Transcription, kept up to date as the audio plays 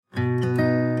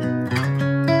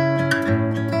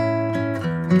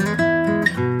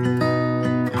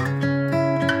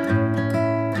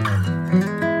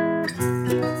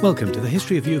Welcome to the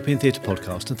History of European Theatre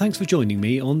podcast, and thanks for joining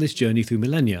me on this journey through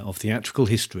millennia of theatrical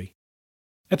history.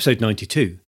 Episode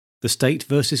 92, The State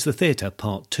versus the Theatre,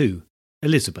 Part 2,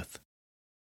 Elizabeth.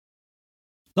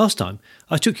 Last time,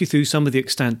 I took you through some of the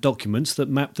extant documents that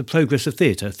map the progress of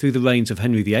theatre through the reigns of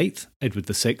Henry VIII, Edward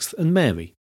VI and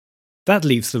Mary. That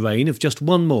leaves the reign of just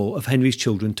one more of Henry's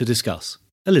children to discuss,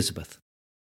 Elizabeth.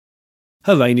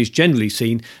 Her reign is generally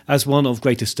seen as one of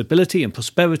greater stability and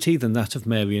prosperity than that of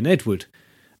Mary and Edward,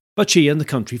 but she and the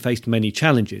country faced many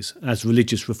challenges as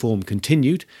religious reform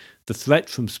continued, the threat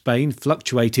from Spain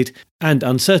fluctuated, and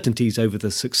uncertainties over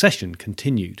the succession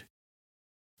continued.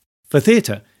 For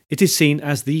theatre, it is seen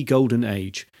as the Golden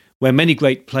Age, where many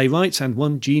great playwrights and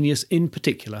one genius in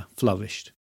particular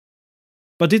flourished.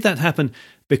 But did that happen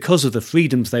because of the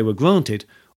freedoms they were granted,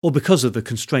 or because of the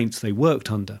constraints they worked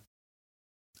under?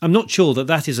 I'm not sure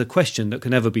that is a question that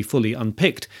can ever be fully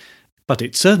unpicked, but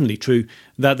it's certainly true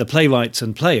that the playwrights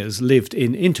and players lived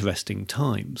in interesting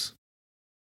times.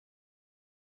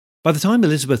 By the time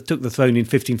Elizabeth took the throne in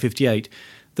 1558,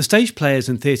 the stage players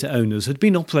and theatre owners had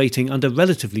been operating under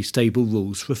relatively stable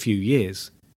rules for a few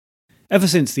years. Ever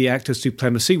since the Act of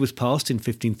Supremacy was passed in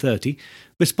 1530,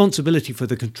 responsibility for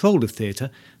the control of theatre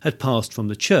had passed from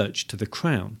the Church to the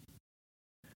Crown.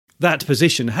 That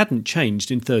position hadn't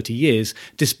changed in 30 years,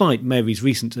 despite Mary's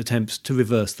recent attempts to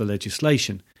reverse the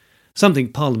legislation,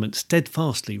 something Parliament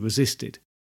steadfastly resisted.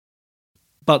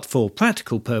 But for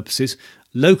practical purposes,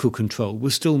 local control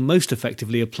was still most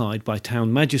effectively applied by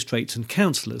town magistrates and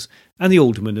councillors and the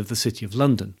aldermen of the City of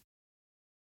London.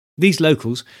 These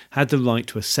locals had the right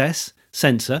to assess,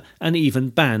 censor and even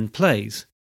ban plays,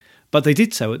 but they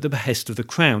did so at the behest of the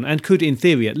Crown and could, in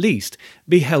theory at least,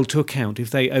 be held to account if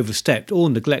they overstepped or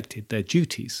neglected their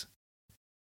duties.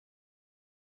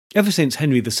 Ever since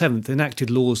Henry VII enacted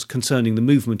laws concerning the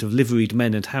movement of liveried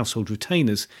men and household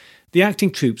retainers, the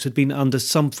acting troops had been under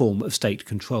some form of state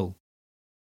control.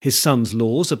 His son's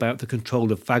laws about the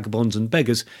control of vagabonds and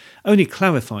beggars only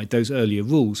clarified those earlier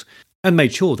rules and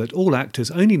made sure that all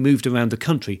actors only moved around the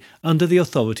country under the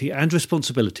authority and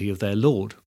responsibility of their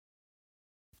lord.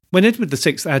 When Edward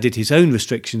VI added his own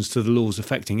restrictions to the laws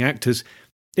affecting actors,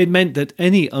 it meant that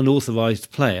any unauthorised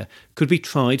player could be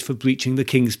tried for breaching the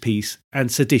king's peace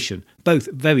and sedition, both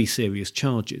very serious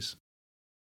charges.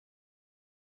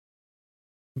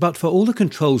 But for all the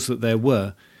controls that there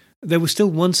was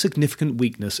still one significant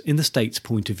weakness in the state's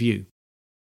point of view.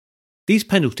 These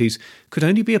penalties could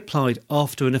only be applied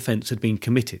after an offence had been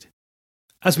committed.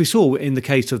 As we saw in the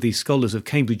case of the scholars of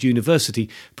Cambridge University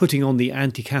putting on the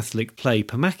anti-Catholic play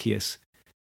Pammachius,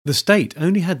 the state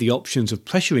only had the options of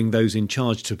pressuring those in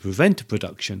charge to prevent a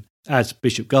production, as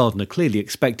Bishop Gardiner clearly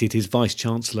expected his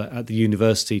vice-chancellor at the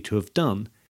university to have done,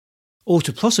 or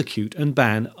to prosecute and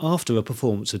ban after a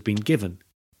performance had been given.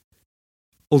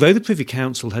 Although the Privy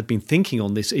Council had been thinking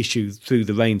on this issue through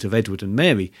the reigns of Edward and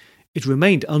Mary, it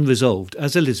remained unresolved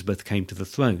as Elizabeth came to the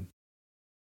throne.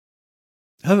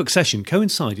 Her accession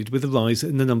coincided with the rise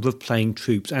in the number of playing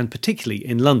troupes and, particularly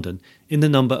in London, in the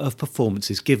number of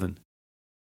performances given.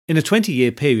 In a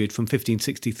 20-year period from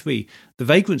 1563, the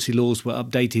vagrancy laws were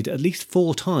updated at least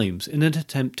 4 times in an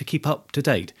attempt to keep up to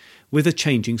date with a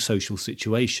changing social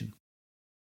situation.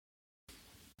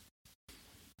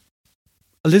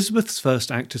 Elizabeth's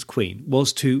first act as Queen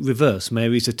was to reverse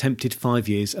Mary's attempted 5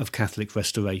 years of Catholic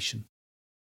restoration.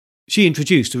 She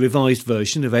introduced a revised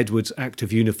version of Edward's Act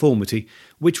of Uniformity,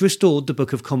 which restored the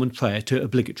Book of Common Prayer to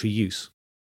obligatory use.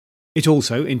 It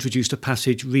also introduced a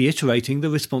passage reiterating the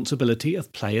responsibility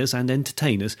of players and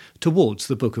entertainers towards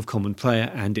the Book of Common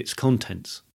Prayer and its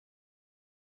contents.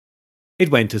 It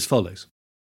went as follows.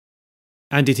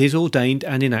 And it is ordained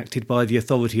and enacted by the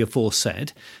authority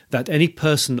aforesaid, that any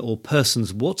person or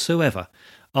persons whatsoever,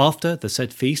 after the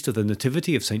said feast of the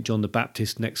Nativity of St. John the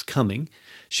Baptist next coming,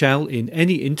 shall in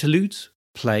any interludes,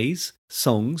 plays,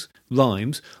 songs,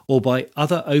 rhymes, or by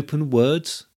other open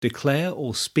words, declare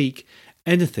or speak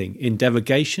anything in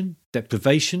derogation,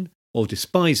 deprivation, or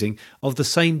despising of the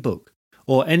same book,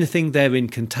 or anything therein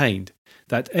contained,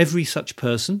 that every such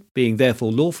person, being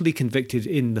therefore lawfully convicted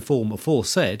in the form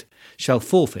aforesaid, shall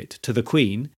forfeit to the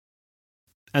Queen.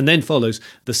 And then follows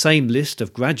the same list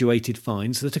of graduated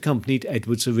fines that accompanied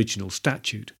Edward's original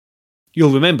statute.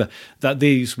 You'll remember that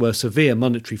these were severe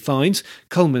monetary fines,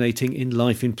 culminating in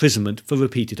life imprisonment for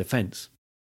repeated offence.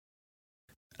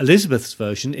 Elizabeth's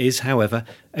version is, however,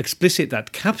 explicit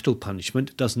that capital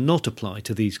punishment does not apply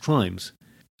to these crimes,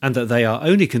 and that they are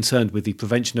only concerned with the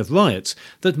prevention of riots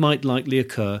that might likely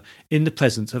occur in the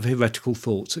presence of heretical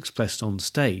thoughts expressed on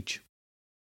stage.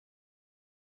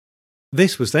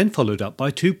 This was then followed up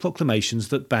by 2 proclamations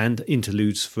that banned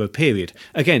interludes for a period,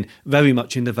 again very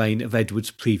much in the vein of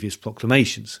Edward's previous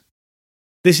proclamations.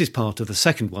 This is part of the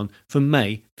second one from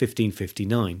May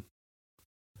 1559.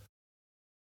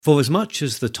 For as much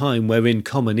as the time wherein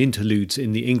common interludes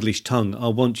in the English tongue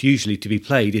are wont usually to be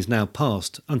played is now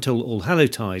past until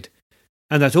Allhallowtide,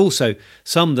 and that also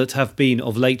some that have been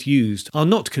of late used are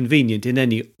not convenient in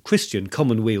any Christian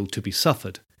commonweal to be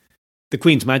suffered, the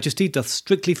Queen's Majesty doth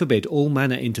strictly forbid all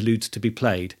manner interludes to be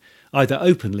played, either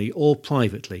openly or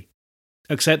privately,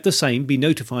 except the same be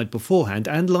notified beforehand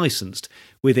and licensed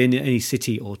within any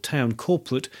city or town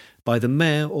corporate by the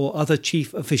mayor or other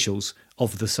chief officials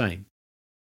of the same,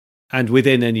 and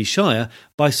within any shire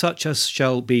by such as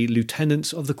shall be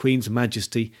lieutenants of the Queen's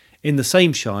Majesty in the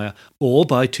same shire, or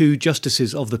by 2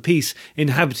 justices of the peace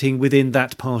inhabiting within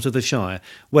that part of the shire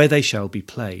where they shall be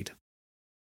played.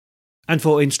 And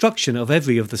for instruction of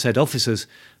every of the said officers,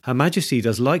 Her Majesty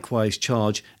does likewise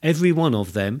charge every one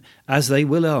of them, as they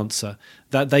will answer,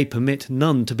 that they permit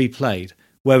none to be played,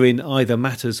 wherein either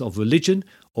matters of religion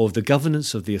or of the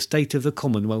governance of the estate of the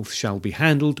Commonwealth shall be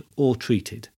handled or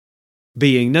treated,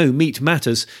 being no meet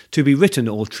matters to be written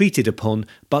or treated upon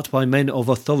but by men of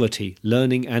authority,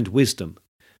 learning and wisdom,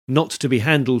 not to be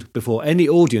handled before any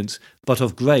audience but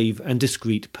of grave and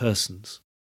discreet persons.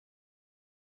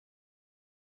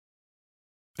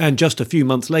 And just a few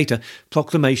months later,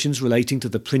 proclamations relating to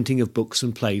the printing of books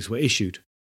and plays were issued.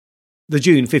 The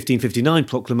June 1559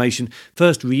 proclamation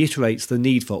first reiterates the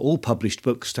need for all published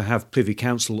books to have Privy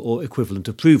Council or equivalent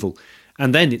approval,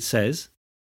 and then it says,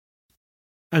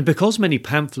 "And because many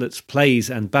pamphlets, plays,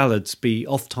 and ballads be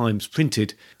ofttimes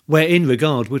printed, wherein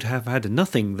regard would have had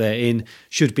nothing therein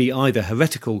should be either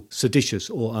heretical, seditious,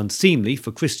 or unseemly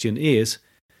for Christian ears,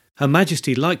 Her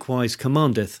Majesty likewise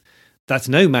commandeth, that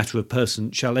no matter of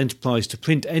person shall enterprise to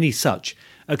print any such,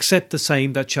 except the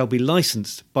same that shall be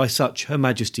licensed by such Her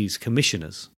Majesty's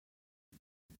commissioners."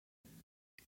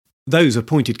 Those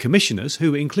appointed commissioners,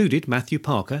 who included Matthew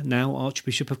Parker, now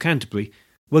Archbishop of Canterbury,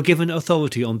 were given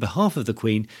authority on behalf of the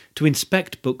Queen to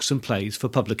inspect books and plays for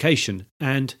publication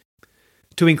and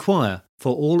to inquire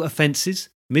for all offences,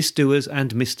 misdoers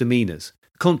and misdemeanours,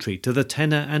 contrary to the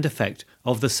tenor and effect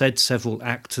of the said several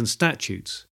acts and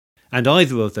statutes, and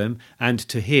either of them, and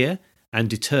to hear and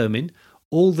determine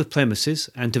all the premises,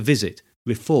 and to visit,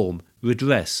 reform,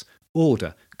 redress,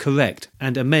 order, correct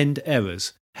and amend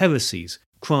errors, heresies,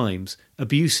 crimes,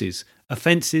 abuses,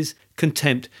 offences,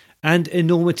 contempt, and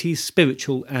enormities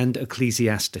spiritual and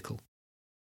ecclesiastical.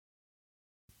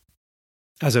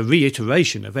 As a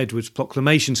reiteration of Edward's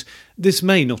proclamations, this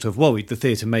may not have worried the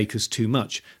theatre makers too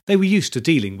much. They were used to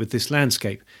dealing with this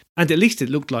landscape, and at least it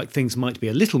looked like things might be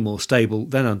a little more stable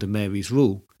than under Mary's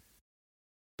rule.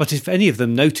 But if any of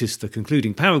them noticed the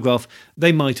concluding paragraph,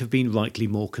 they might have been rightly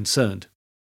more concerned.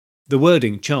 The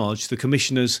wording charged the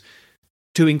commissioners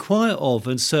to inquire of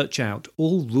and search out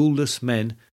all ruleless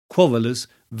men, quarrellers,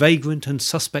 vagrant and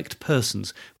suspect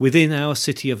persons within our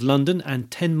city of London and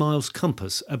 10 miles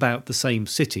compass about the same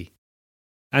city,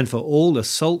 and for all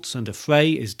assaults and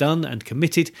affray is done and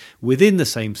committed within the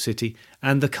same city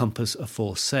and the compass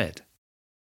aforesaid.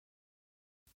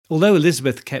 Although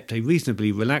Elizabeth kept a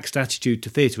reasonably relaxed attitude to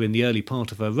theatre in the early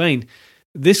part of her reign,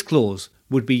 this clause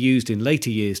would be used in later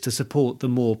years to support the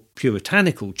more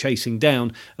puritanical chasing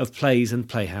down of plays and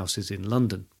playhouses in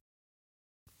London.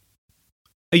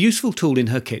 A useful tool in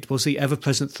her kit was the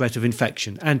ever-present threat of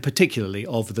infection, and particularly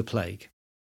of the plague.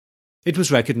 It was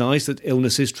recognised that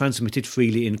illnesses transmitted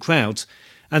freely in crowds,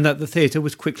 and that the theatre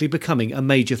was quickly becoming a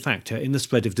major factor in the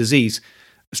spread of disease.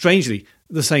 Strangely,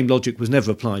 the same logic was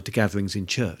never applied to gatherings in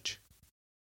church.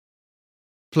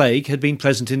 Plague had been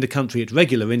present in the country at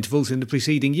regular intervals in the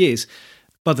preceding years,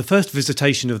 but the first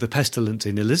visitation of the pestilence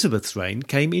in Elizabeth's reign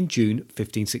came in June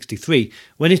 1563,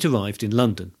 when it arrived in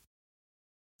London.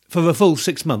 For a full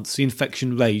 6 months the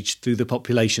infection raged through the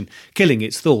population, killing,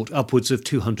 it's thought, upwards of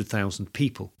 200,000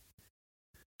 people.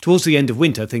 Towards the end of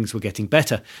winter things were getting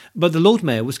better, but the Lord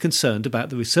Mayor was concerned about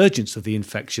the resurgence of the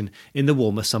infection in the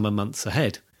warmer summer months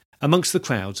ahead, amongst the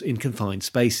crowds in confined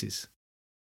spaces.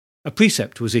 A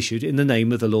precept was issued in the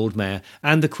name of the Lord Mayor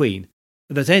and the Queen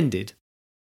that ended,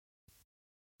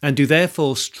 "And do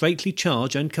therefore straitly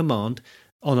charge and command,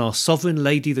 on our Sovereign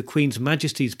Lady the Queen's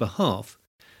Majesty's behalf,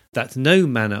 that no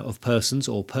manner of persons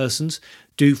or persons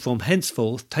do from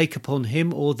henceforth take upon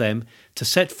him or them to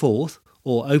set forth,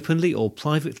 or openly or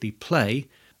privately play,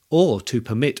 or to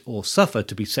permit or suffer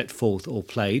to be set forth or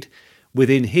played,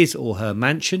 within his or her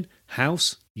mansion,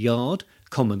 house, yard,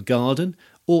 common garden,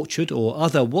 orchard, or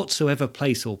other whatsoever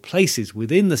place or places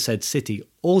within the said city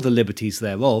or the liberties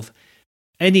thereof,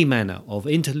 any manner of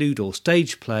interlude or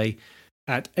stage play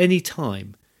at any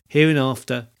time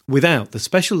hereinafter without the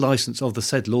special licence of the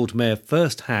said Lord Mayor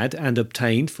first had and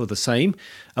obtained for the same,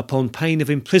 upon pain of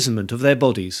imprisonment of their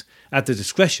bodies, at the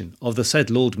discretion of the said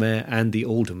Lord Mayor and the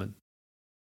Aldermen.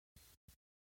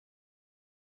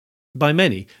 By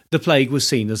many, the plague was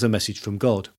seen as a message from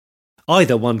God,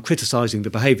 either one criticising the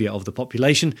behaviour of the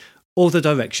population or the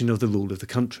direction of the rule of the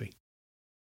country.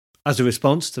 As a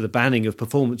response to the banning of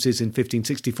performances in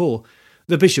 1564,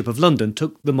 the Bishop of London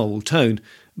took the moral tone,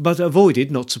 but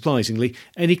avoided, not surprisingly,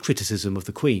 any criticism of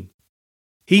the Queen.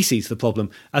 He sees the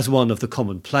problem as one of the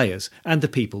common players and the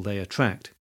people they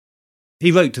attract.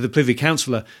 He wrote to the Privy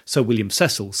Councillor, Sir William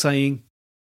Cecil, saying,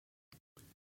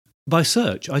 "By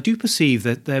search I do perceive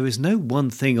that there is no one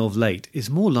thing of late is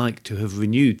more like to have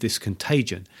renewed this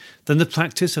contagion than the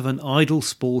practice of an idle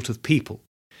sport of people,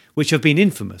 which have been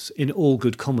infamous in all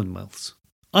good commonwealths.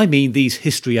 I mean these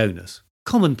history owners,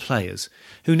 common players,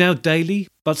 who now daily,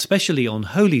 but specially on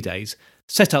holy days,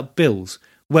 set up bills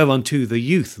whereunto the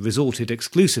youth resorted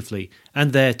exclusively,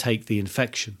 and there take the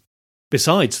infection.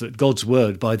 Besides that God's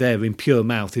word by their impure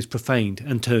mouth is profaned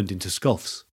and turned into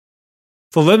scoffs.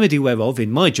 For remedy whereof,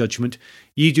 in my judgment,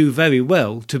 ye do very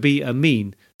well to be a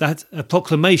mean that a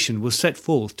proclamation was set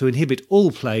forth to inhibit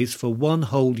all plays for 1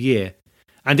 whole year,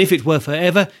 and if it were for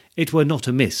ever, it were not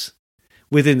amiss,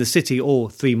 within the city or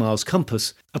 3 miles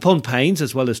compass, upon pains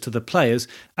as well as to the players,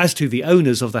 as to the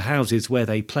owners of the houses where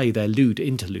they play their lewd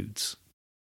interludes."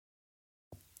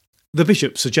 The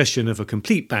Bishop's suggestion of a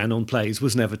complete ban on plays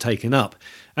was never taken up,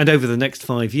 and over the next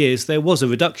 5 years there was a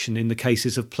reduction in the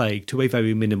cases of plague to a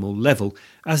very minimal level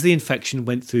as the infection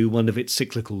went through one of its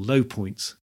cyclical low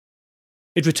points.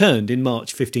 It returned in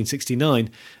March 1569,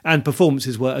 and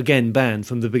performances were again banned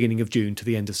from the beginning of June to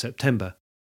the end of September.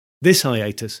 This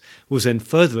hiatus was then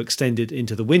further extended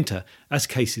into the winter as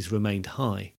cases remained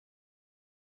high.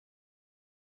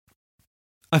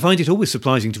 I find it always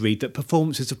surprising to read that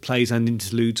performances of plays and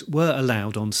interludes were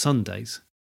allowed on Sundays.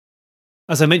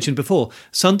 As I mentioned before,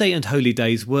 Sunday and holy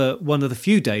days were one of the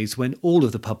few days when all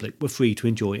of the public were free to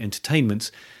enjoy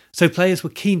entertainments, so players were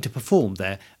keen to perform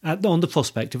there on the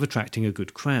prospect of attracting a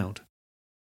good crowd.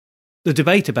 The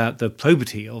debate about the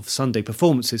probity of Sunday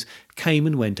performances came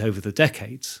and went over the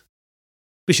decades.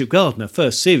 Bishop Gardiner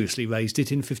first seriously raised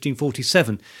it in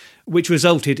 1547, which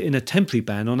resulted in a temporary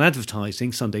ban on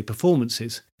advertising Sunday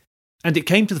performances, and it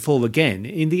came to the fore again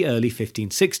in the early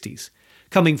 1560s,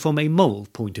 coming from a moral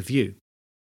point of view.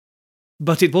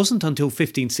 But it wasn't until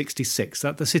 1566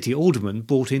 that the city aldermen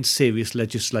brought in serious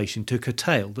legislation to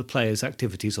curtail the players'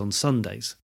 activities on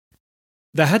Sundays.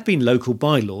 There had been local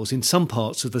bylaws in some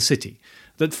parts of the city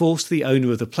that forced the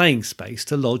owner of the playing space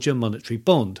to lodge a monetary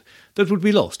bond that would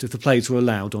be lost if the plays were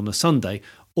allowed on a Sunday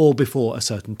or before a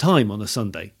certain time on a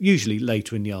Sunday, usually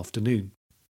later in the afternoon.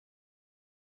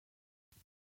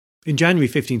 In January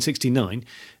 1569,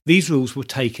 these rules were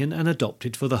taken and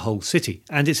adopted for the whole city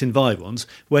and its environs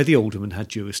where the aldermen had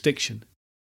jurisdiction.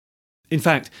 In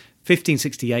fact,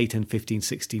 1568 and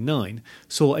 1569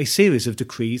 saw a series of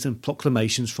decrees and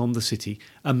proclamations from the city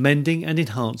amending and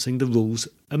enhancing the rules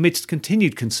amidst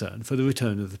continued concern for the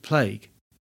return of the plague.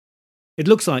 It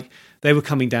looks like they were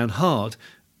coming down hard,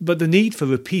 but the need for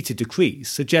repeated decrees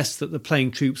suggests that the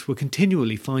playing troops were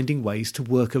continually finding ways to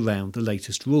work around the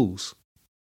latest rules.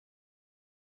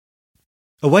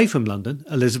 Away from London,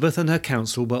 Elizabeth and her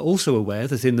council were also aware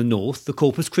that in the north the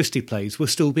Corpus Christi plays were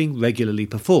still being regularly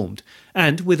performed,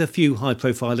 and, with a few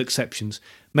high-profile exceptions,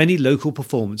 many local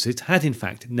performances had in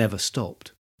fact never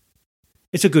stopped.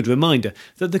 It's a good reminder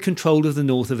that the control of the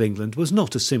north of England was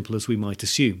not as simple as we might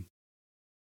assume.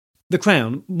 The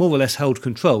Crown more or less held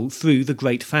control through the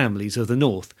great families of the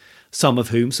north, some of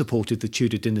whom supported the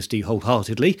Tudor dynasty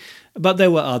wholeheartedly, but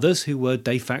there were others who were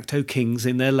de facto kings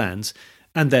in their lands,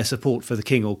 and their support for the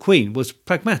king or queen was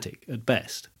pragmatic at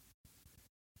best.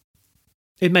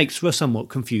 It makes for a somewhat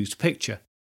confused picture.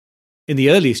 In the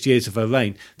earliest years of her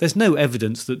reign, there's no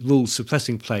evidence that rules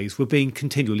suppressing plays were being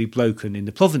continually broken in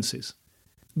the provinces.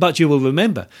 But you will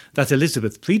remember that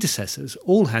Elizabeth's predecessors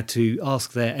all had to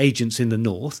ask their agents in the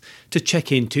north to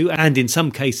check into, and in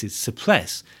some cases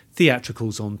suppress,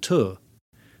 theatricals on tour.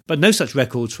 But no such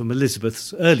records from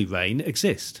Elizabeth's early reign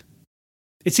exist.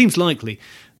 It seems likely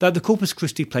that the Corpus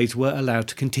Christi plays were allowed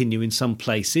to continue in some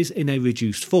places in a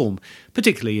reduced form,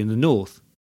 particularly in the north.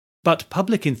 But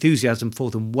public enthusiasm for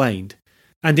them waned,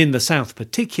 and in the south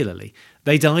particularly,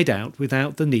 they died out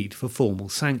without the need for formal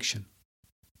sanction.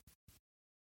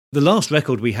 The last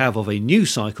record we have of a new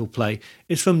cycle play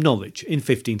is from Norwich in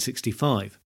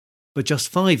 1565, but just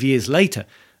 5 years later,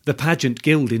 the pageant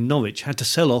guild in Norwich had to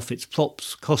sell off its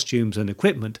props, costumes and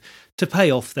equipment to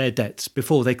pay off their debts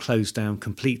before they closed down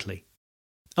completely.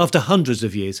 After hundreds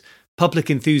of years, public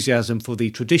enthusiasm for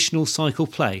the traditional cycle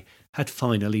play had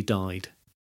finally died.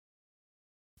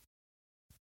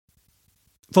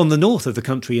 From the north of the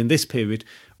country in this period,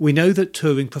 we know that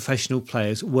touring professional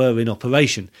players were in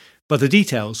operation, but the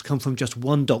details come from just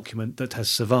one document that has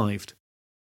survived.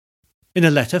 In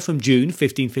a letter from June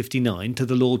 1559 to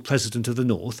the Lord President of the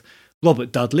North,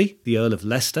 Robert Dudley, the Earl of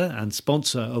Leicester and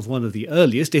sponsor of one of the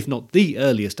earliest, if not the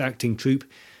earliest acting troupe,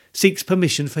 seeks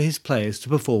permission for his players to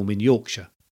perform in Yorkshire.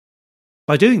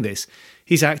 By doing this,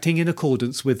 he's acting in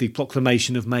accordance with the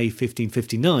proclamation of May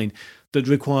 1559 that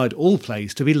required all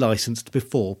plays to be licensed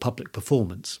before public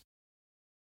performance.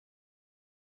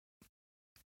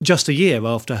 Just a year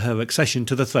after her accession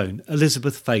to the throne,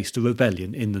 Elizabeth faced a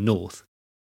rebellion in the north.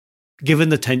 Given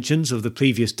the tensions of the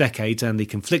previous decades and the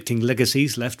conflicting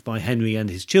legacies left by Henry and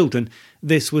his children,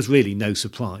 this was really no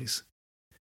surprise.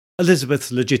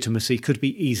 Elizabeth's legitimacy could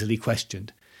be easily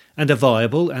questioned, and a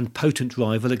viable and potent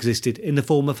rival existed in the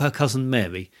form of her cousin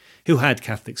Mary, who had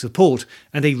Catholic support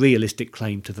and a realistic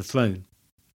claim to the throne.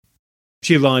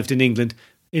 She arrived in England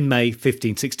in May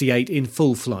 1568 in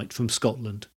full flight from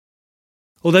Scotland.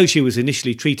 Although she was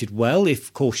initially treated well,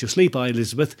 if cautiously, by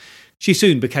Elizabeth, she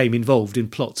soon became involved in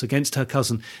plots against her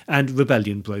cousin and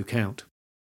rebellion broke out.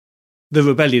 The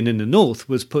rebellion in the north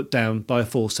was put down by a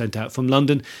force sent out from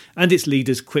London, and its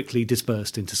leaders quickly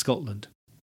dispersed into Scotland.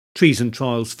 Treason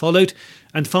trials followed,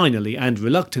 and finally, and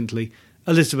reluctantly,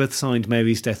 Elizabeth signed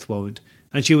Mary's death warrant,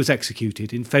 and she was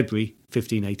executed in February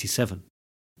 1587.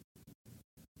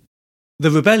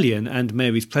 The rebellion and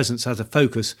Mary's presence as a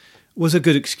focus was a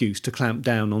good excuse to clamp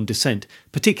down on dissent,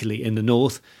 particularly in the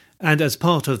north, and as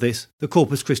part of this, the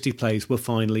Corpus Christi plays were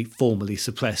finally formally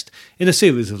suppressed in a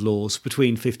series of laws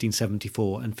between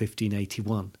 1574 and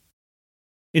 1581.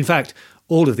 In fact,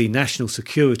 all of the national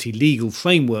security legal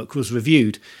framework was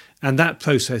reviewed, and that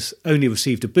process only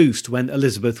received a boost when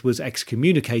Elizabeth was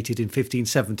excommunicated in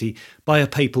 1570 by a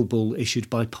papal bull issued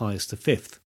by Pius V,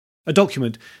 a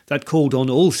document that called on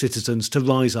all citizens to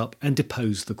rise up and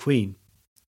depose the Queen.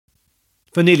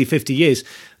 For nearly 50 years,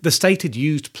 the state had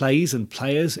used plays and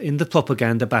players in the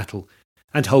propaganda battle,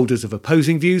 and holders of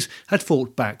opposing views had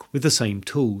fought back with the same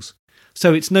tools.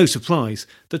 So it's no surprise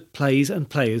that plays and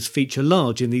players feature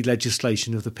large in the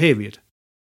legislation of the period.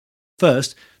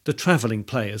 First, the travelling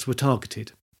players were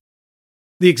targeted.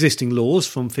 The existing laws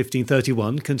from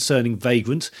 1531 concerning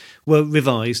vagrants were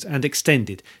revised and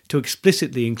extended to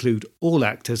explicitly include all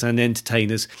actors and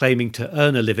entertainers claiming to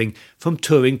earn a living from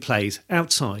touring plays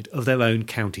outside of their own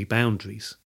county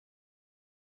boundaries.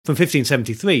 From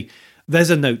 1573,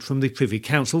 there's a note from the Privy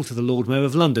Council to the Lord Mayor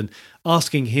of London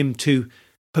asking him to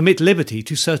permit liberty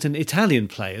to certain Italian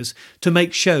players to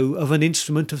make show of an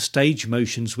instrument of stage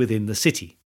motions within the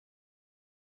city.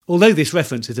 Although this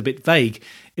reference is a bit vague,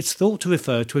 it's thought to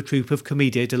refer to a troupe of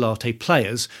Commedia dell'arte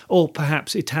players, or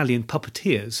perhaps Italian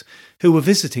puppeteers, who were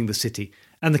visiting the city,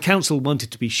 and the council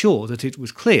wanted to be sure that it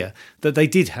was clear that they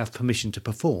did have permission to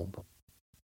perform.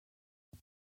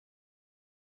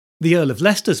 The Earl of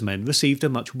Leicester's men received a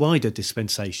much wider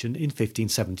dispensation in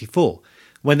 1574,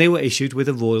 when they were issued with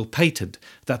a royal patent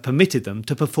that permitted them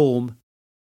to perform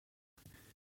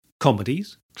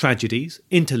comedies, tragedies,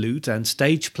 interludes and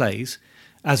stage plays,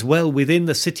 as well within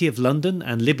the City of London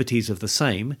and liberties of the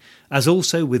same, as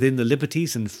also within the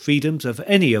liberties and freedoms of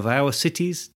any of our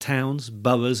cities, towns,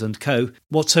 boroughs and co,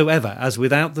 whatsoever as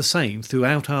without the same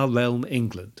throughout our realm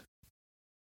England.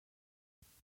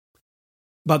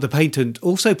 But the patent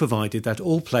also provided that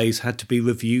all plays had to be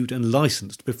reviewed and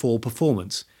licensed before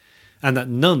performance, and that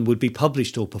none would be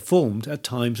published or performed at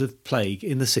times of plague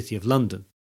in the City of London.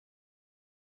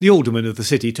 The aldermen of the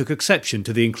city took exception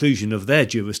to the inclusion of their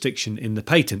jurisdiction in the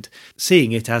patent,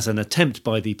 seeing it as an attempt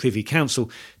by the Privy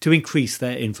Council to increase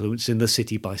their influence in the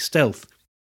city by stealth,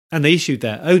 and they issued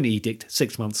their own edict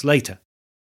 6 months later.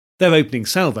 Their opening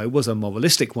salvo was a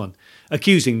moralistic one,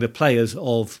 accusing the players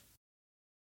of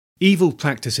evil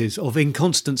practices of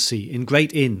inconstancy in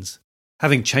great inns,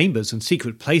 having chambers and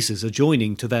secret places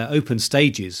adjoining to their open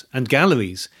stages and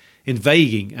galleries,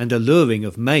 inveigling and alluring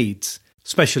of maids,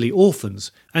 specially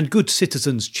orphans and good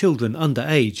citizens' children under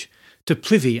age, to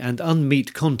privy and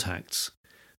unmeet contacts,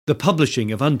 the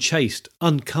publishing of unchaste,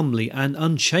 uncomely and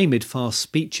unshamed fast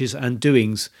speeches and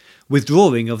doings,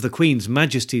 withdrawing of the Queen's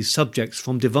Majesty's subjects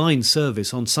from divine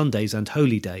service on Sundays and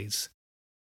holy days,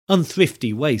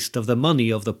 unthrifty waste of the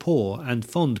money of the poor and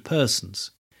fond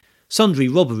persons, sundry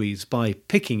robberies by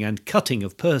picking and cutting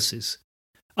of purses,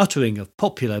 uttering of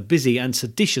popular, busy and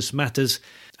seditious matters,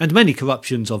 and many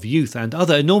corruptions of youth and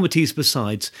other enormities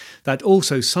besides, that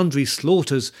also sundry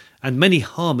slaughters and many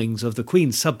harmings of the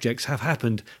Queen's subjects have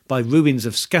happened by ruins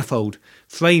of scaffold,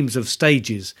 frames of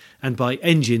stages, and by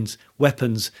engines,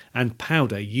 weapons, and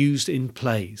powder used in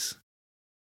plays.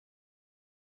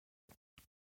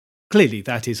 Clearly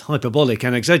that is hyperbolic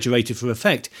and exaggerated for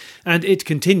effect, and it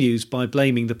continues by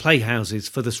blaming the playhouses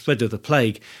for the spread of the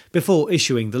plague before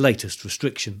issuing the latest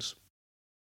restrictions.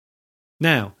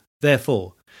 Now,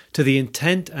 therefore, to the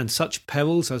intent and such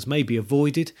perils as may be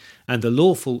avoided, and the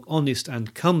lawful, honest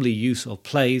and comely use of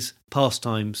plays,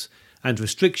 pastimes, and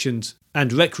restrictions,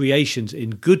 and recreations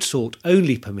in good sort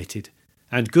only permitted,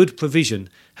 and good provision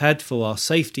had for our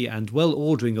safety and well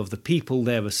ordering of the people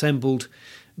there assembled,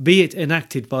 be it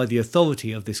enacted by the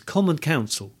authority of this common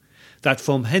council, that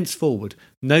from henceforward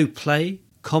no play,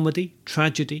 comedy,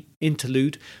 tragedy,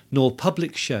 interlude, nor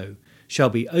public show shall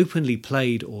be openly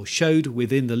played or showed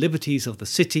within the liberties of the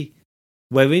city,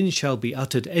 wherein shall be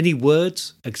uttered any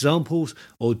words, examples,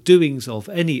 or doings of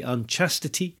any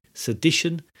unchastity,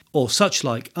 sedition, or such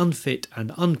like unfit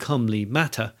and uncomely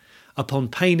matter, upon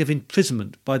pain of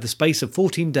imprisonment by the space of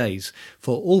 14 days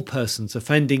for all persons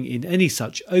offending in any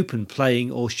such open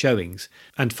playing or showings,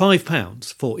 and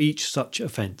 £5 for each such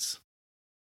offence.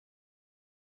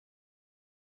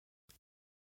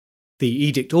 The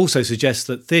edict also suggests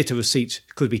that theatre receipts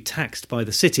could be taxed by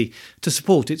the city to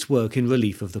support its work in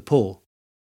relief of the poor.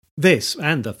 This,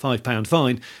 and the £5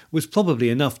 fine, was probably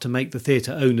enough to make the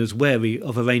theatre owners wary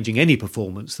of arranging any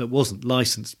performance that wasn't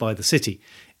licensed by the city,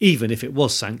 even if it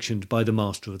was sanctioned by the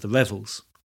master of the revels.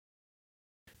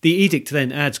 The edict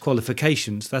then adds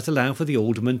qualifications that allow for the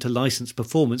alderman to license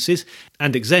performances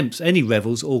and exempts any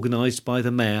revels organised by the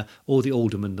mayor or the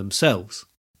aldermen themselves.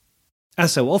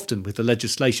 As so often with the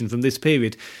legislation from this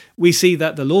period, we see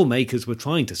that the lawmakers were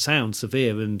trying to sound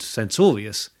severe and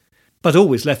censorious, but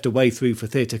always left a way through for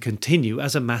theatre to continue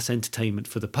as a mass entertainment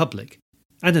for the public,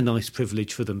 and a nice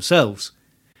privilege for themselves.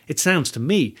 It sounds to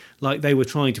me like they were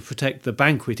trying to protect the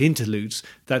banquet interludes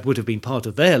that would have been part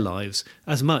of their lives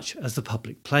as much as the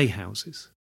public playhouses.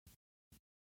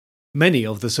 Many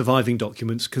of the surviving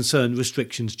documents concern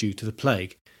restrictions due to the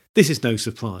plague. This is no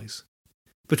surprise.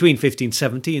 Between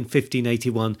 1570 and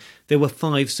 1581 there were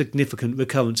 5 significant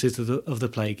recurrences of the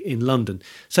plague in London,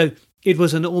 so it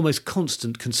was an almost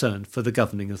constant concern for the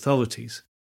governing authorities.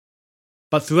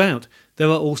 But throughout, there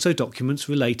are also documents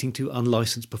relating to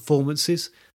unlicensed performances,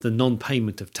 the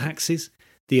non-payment of taxes,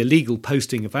 the illegal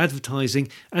posting of advertising,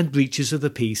 and breaches of the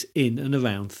peace in and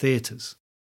around theatres.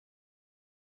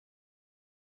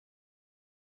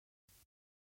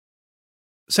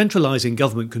 Centralising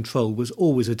government control was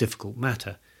always a difficult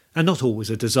matter, and not always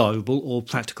a desirable or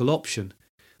practical option.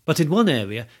 But in one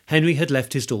area, Henry had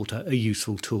left his daughter a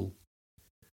useful tool.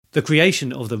 The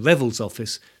creation of the Revels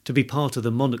Office to be part of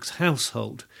the monarch's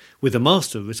household, with the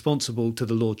master responsible to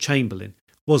the Lord Chamberlain,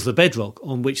 was the bedrock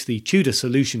on which the Tudor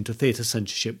solution to theatre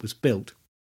censorship was built.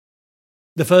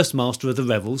 The first master of the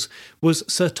Revels was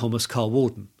Sir Thomas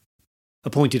Carwarden.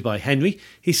 Appointed by Henry,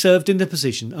 he served in the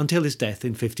position until his death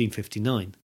in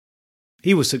 1559.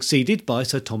 He was succeeded by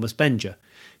Sir Thomas Benger,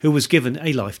 who was given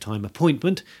a lifetime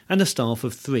appointment and a staff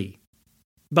of 3.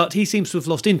 But he seems to have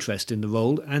lost interest in the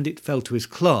role, and it fell to his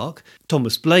clerk,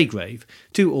 Thomas Blaygrave,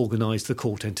 to organise the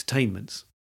court entertainments.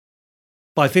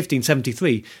 By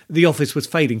 1573, the office was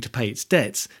failing to pay its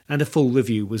debts, and a full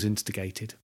review was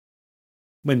instigated.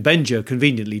 When Benger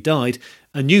conveniently died,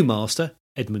 a new master,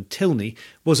 Edmund Tilney,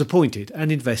 was appointed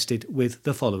and invested with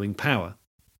the following power: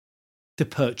 to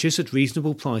purchase at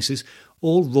reasonable prices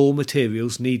all raw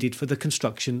materials needed for the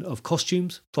construction of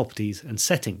costumes, properties and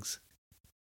settings,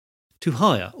 to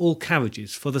hire all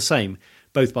carriages for the same,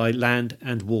 both by land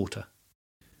and water,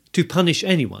 to punish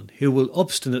anyone who will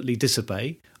obstinately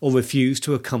disobey or refuse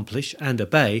to accomplish and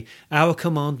obey our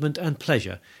commandment and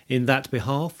pleasure in that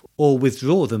behalf, or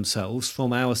withdraw themselves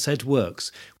from our said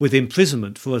works, with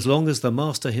imprisonment for as long as the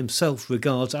master himself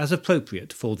regards as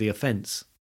appropriate for the offence.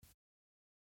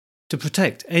 To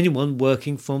protect anyone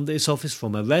working from this office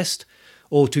from arrest,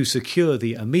 or to secure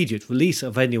the immediate release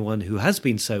of anyone who has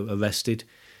been so arrested,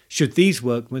 should these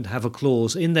workmen have a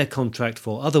clause in their contract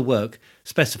for other work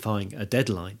specifying a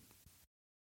deadline.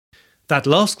 That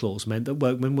last clause meant that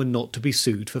workmen were not to be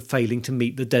sued for failing to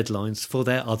meet the deadlines for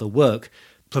their other work,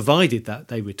 provided that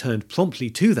they returned promptly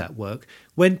to that work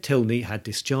when Tilney had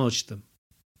discharged them.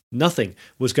 Nothing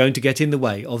was going to get in the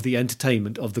way of the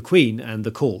entertainment of the Queen and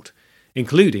the court,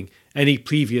 including any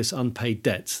previous unpaid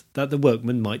debts that the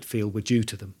workmen might feel were due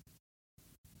to them.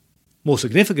 More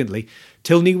significantly,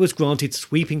 Tilney was granted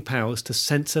sweeping powers to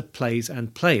censor plays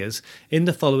and players in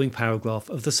the following paragraph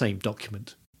of the same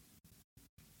document.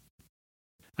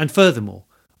 And furthermore,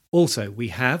 also we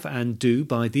have and do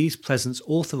by these presents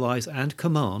authorise and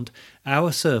command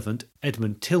our servant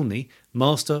Edmund Tilney,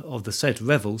 master of the said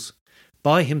revels,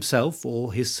 by himself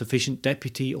or his sufficient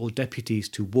deputy or deputies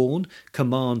to warn,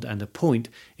 command and appoint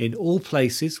in all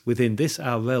places within this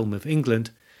our realm of England,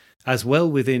 as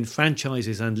well within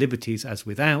franchises and liberties as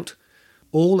without,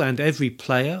 all and every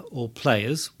player or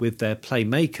players with their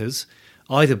playmakers,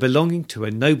 either belonging to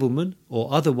a nobleman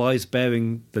or otherwise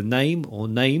bearing the name or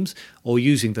names or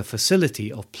using the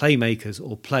facility of playmakers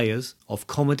or players of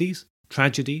comedies,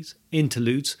 tragedies,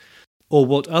 interludes, or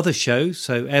what other show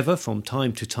soever from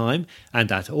time to time,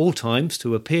 and at all times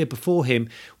to appear before him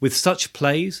with such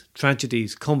plays,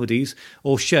 tragedies, comedies,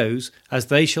 or shows as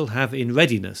they shall have in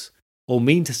readiness, or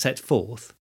mean to set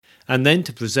forth, and then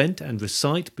to present and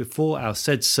recite before our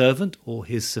said servant or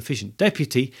his sufficient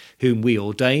deputy, whom we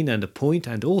ordain and appoint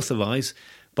and authorise,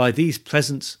 by these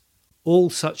presents all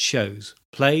such shows,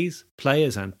 plays,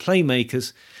 players and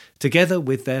playmakers, together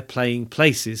with their playing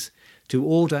places, to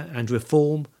order and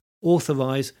reform,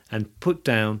 authorise and put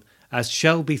down, as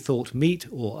shall be thought meet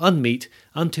or unmeet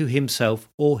unto himself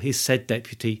or his said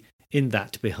deputy in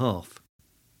that behalf.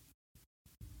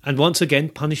 And once again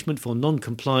punishment for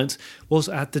non-compliance was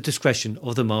at the discretion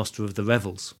of the master of the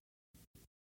revels.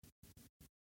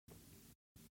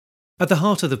 At the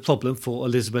heart of the problem for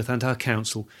Elizabeth and her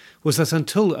council was that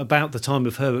until about the time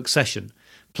of her accession,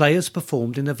 players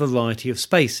performed in a variety of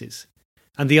spaces,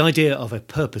 and the idea of a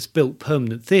purpose-built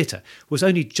permanent theatre was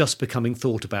only just becoming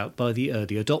thought about by the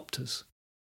early adopters.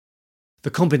 The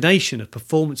combination of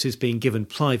performances being given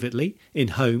privately, in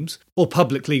homes, or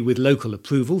publicly with local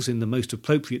approvals in the most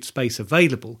appropriate space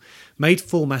available made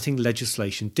formatting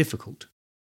legislation difficult.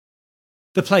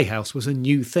 The playhouse was a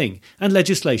new thing, and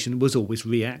legislation was always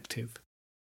reactive.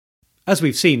 As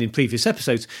we've seen in previous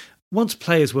episodes, once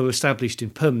players were established in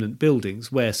permanent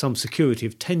buildings where some security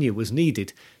of tenure was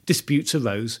needed, disputes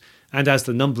arose, and as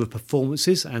the number of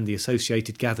performances and the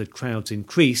associated gathered crowds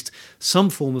increased, some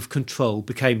form of control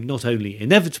became not only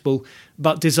inevitable,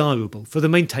 but desirable for the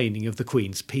maintaining of the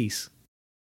Queen's peace.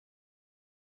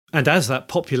 And as that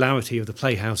popularity of the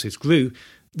playhouses grew,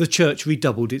 the Church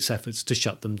redoubled its efforts to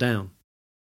shut them down.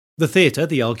 The theatre,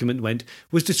 the argument went,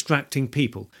 was distracting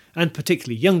people, and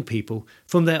particularly young people,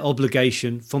 from their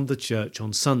obligation from the church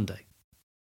on Sunday.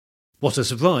 What a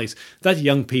surprise that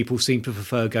young people seemed to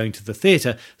prefer going to the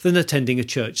theatre than attending a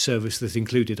church service that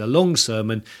included a long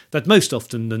sermon that most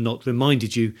often than not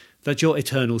reminded you that your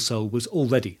eternal soul was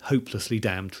already hopelessly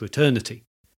damned to eternity.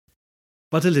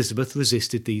 But Elizabeth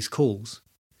resisted these calls.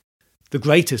 The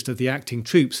greatest of the acting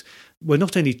troupes were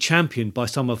not only championed by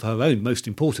some of her own most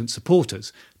important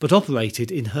supporters, but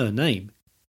operated in her name.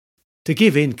 To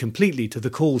give in completely to the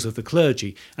calls of the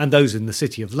clergy and those in the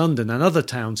City of London and other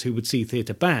towns who would see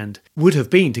theatre banned would have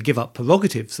been to give up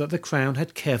prerogatives that the Crown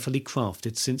had carefully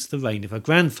crafted since the reign of her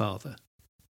grandfather.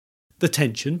 The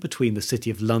tension between the City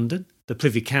of London, the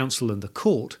Privy Council and the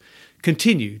Court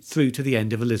continued through to the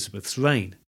end of Elizabeth's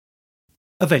reign.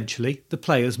 Eventually, the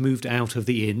players moved out of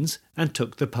the inns and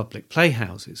took the public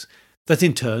playhouses, that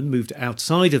in turn moved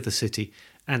outside of the city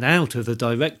and out of the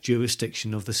direct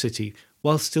jurisdiction of the city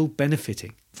while still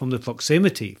benefiting from the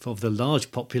proximity of the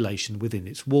large population within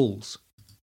its walls.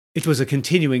 It was a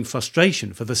continuing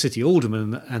frustration for the city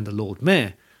alderman and the Lord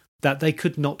Mayor that they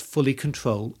could not fully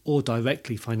control or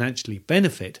directly financially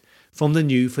benefit from the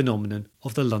new phenomenon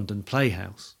of the London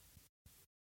Playhouse.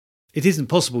 It isn't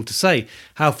possible to say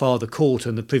how far the court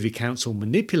and the Privy Council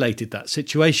manipulated that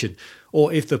situation,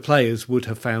 or if the players would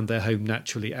have found their home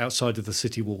naturally outside of the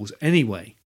city walls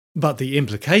anyway. But the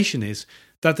implication is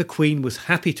that the Queen was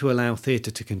happy to allow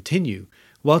theatre to continue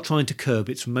while trying to curb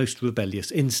its most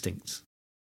rebellious instincts.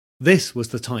 This was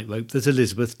the tightrope that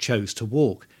Elizabeth chose to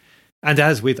walk, and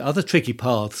as with other tricky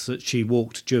paths that she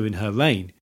walked during her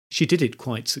reign, she did it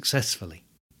quite successfully.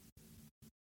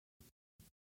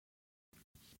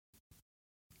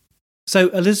 So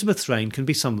Elizabeth's reign can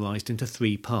be summarised into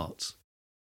 3 parts.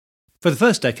 For the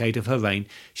first decade of her reign,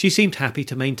 she seemed happy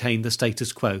to maintain the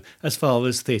status quo as far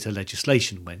as theatre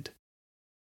legislation went.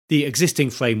 The existing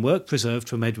framework preserved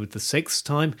from Edward VI's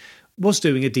time was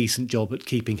doing a decent job at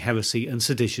keeping heresy and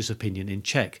seditious opinion in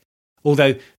check,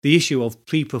 although the issue of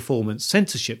pre-performance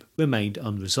censorship remained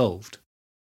unresolved.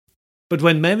 But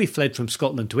when Mary fled from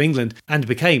Scotland to England and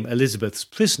became Elizabeth's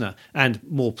prisoner and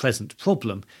more present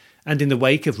problem, and in the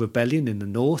wake of rebellion in the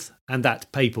north and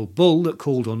that papal bull that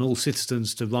called on all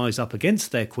citizens to rise up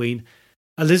against their queen,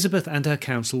 Elizabeth and her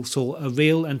council saw a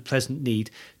real and present need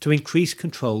to increase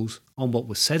controls on what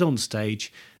was said on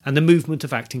stage and the movement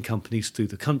of acting companies through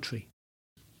the country.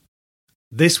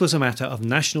 This was a matter of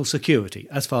national security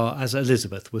as far as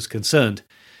Elizabeth was concerned,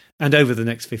 and over the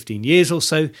next 15 years or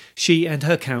so, she and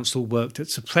her council worked at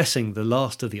suppressing the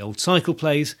last of the old cycle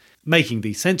plays, making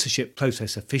the censorship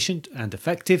process efficient and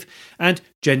effective, and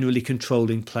generally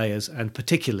controlling players and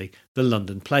particularly the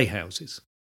London playhouses.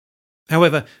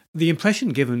 However, the impression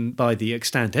given by the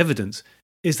extant evidence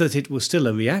is that it was still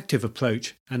a reactive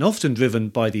approach and often driven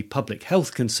by the public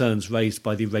health concerns raised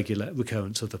by the regular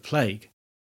recurrence of the plague.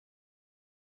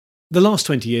 The last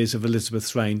 20 years of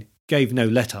Elizabeth's reign gave no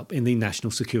let-up in the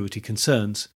national security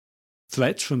concerns.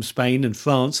 Threats from Spain and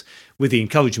France, with the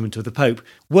encouragement of the Pope,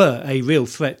 were a real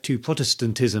threat to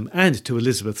Protestantism and to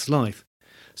Elizabeth's life,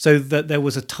 so that there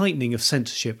was a tightening of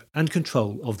censorship and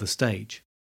control of the stage.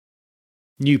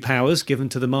 New powers given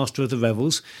to the Master of the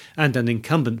Revels, and an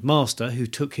incumbent master who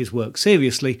took his work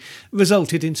seriously,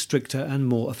 resulted in stricter and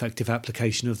more effective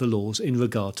application of the laws in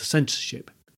regard to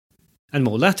censorship. And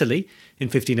more latterly, in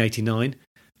 1589,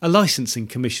 a licensing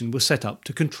commission was set up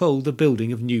to control the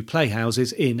building of new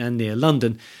playhouses in and near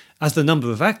London as the number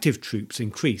of active troupes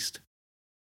increased.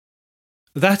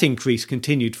 That increase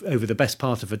continued over the best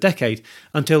part of a decade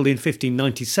until in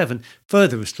 1597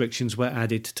 further restrictions were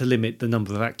added to limit the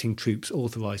number of acting troupes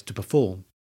authorised to perform.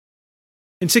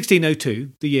 In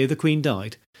 1602, the year the Queen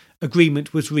died,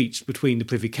 agreement was reached between the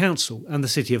Privy Council and the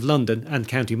City of London and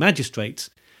county magistrates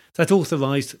that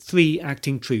authorised 3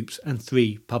 acting troupes and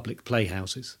 3 public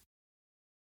playhouses.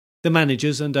 The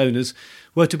managers and owners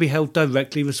were to be held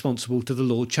directly responsible to the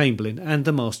Lord Chamberlain and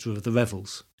the Master of the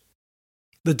Revels.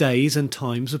 The days and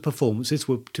times of performances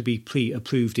were to be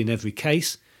pre-approved in every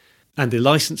case, and the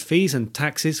licence fees and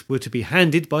taxes were to be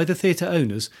handed by the theatre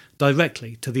owners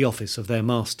directly to the office of their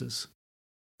masters.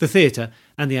 The theatre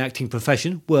and the acting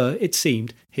profession were, it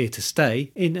seemed, here to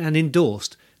stay in an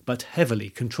endorsed but heavily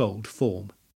controlled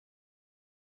form.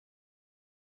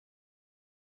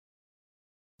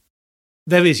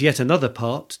 There is yet another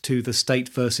part to the state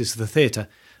versus the theatre,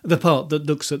 the part that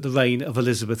looks at the reign of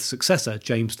Elizabeth's successor,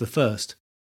 James I.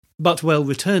 But we'll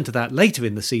return to that later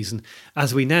in the season,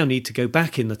 as we now need to go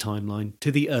back in the timeline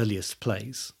to the earliest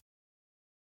plays.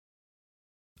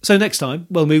 So next time,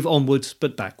 we'll move onwards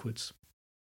but backwards.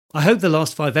 I hope the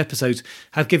last 5 episodes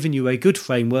have given you a good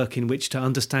framework in which to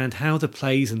understand how the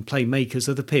plays and playmakers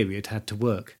of the period had to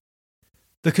work.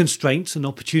 The constraints and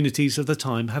opportunities of the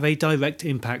time have a direct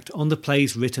impact on the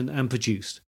plays written and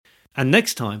produced, and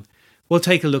next time we'll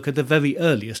take a look at the very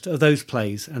earliest of those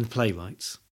plays and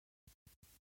playwrights.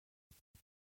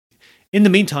 In the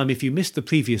meantime, if you missed the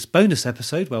previous bonus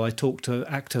episode where I talked to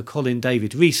actor Colin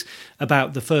David Rees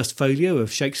about the first folio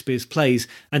of Shakespeare's plays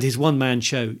and his one-man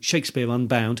show Shakespeare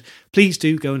Unbound, please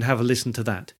do go and have a listen to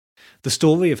that. The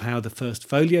story of how the first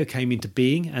folio came into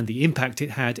being and the impact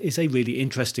it had is a really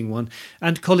interesting one,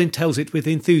 and Colin tells it with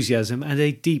enthusiasm and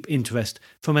a deep interest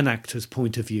from an actor's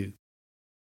point of view.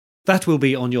 That will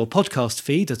be on your podcast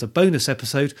feed as a bonus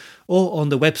episode or on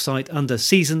the website under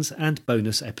Seasons and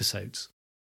Bonus Episodes.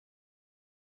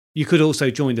 You could also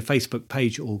join the Facebook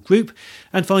page or group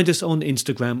and find us on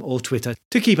Instagram or Twitter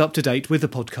to keep up to date with the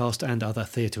podcast and other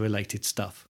theatre-related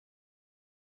stuff.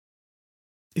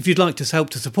 If you'd like to help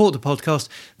to support the podcast,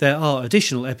 there are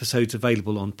additional episodes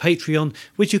available on Patreon,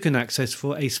 which you can access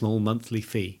for a small monthly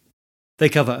fee. They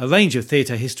cover a range of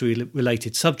theatre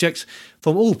history-related subjects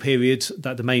from all periods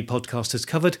that the main podcast has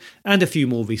covered, and a few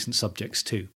more recent subjects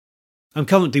too. I'm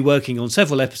currently working on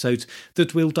several episodes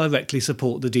that will directly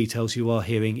support the details you are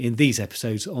hearing in these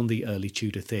episodes on the early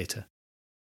Tudor theatre.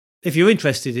 If you're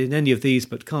interested in any of these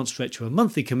but can't stretch to a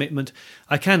monthly commitment,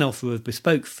 I can offer a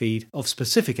bespoke feed of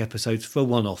specific episodes for a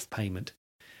one-off payment.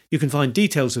 You can find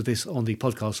details of this on the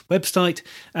podcast website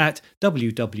at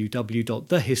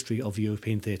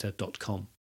www.thehistoryofeuropeantheatre.com.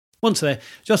 Once there,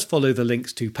 just follow the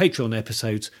links to Patreon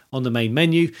episodes on the main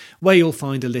menu, where you'll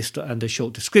find a list and a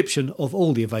short description of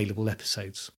all the available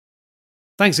episodes.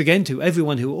 Thanks again to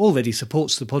everyone who already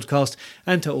supports the podcast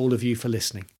and to all of you for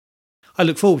listening. I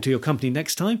look forward to your company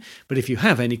next time, but if you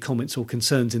have any comments or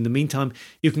concerns in the meantime,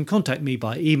 you can contact me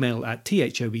by email at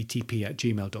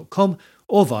thoetp@gmail.com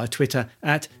or via Twitter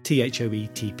at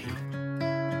thoetp.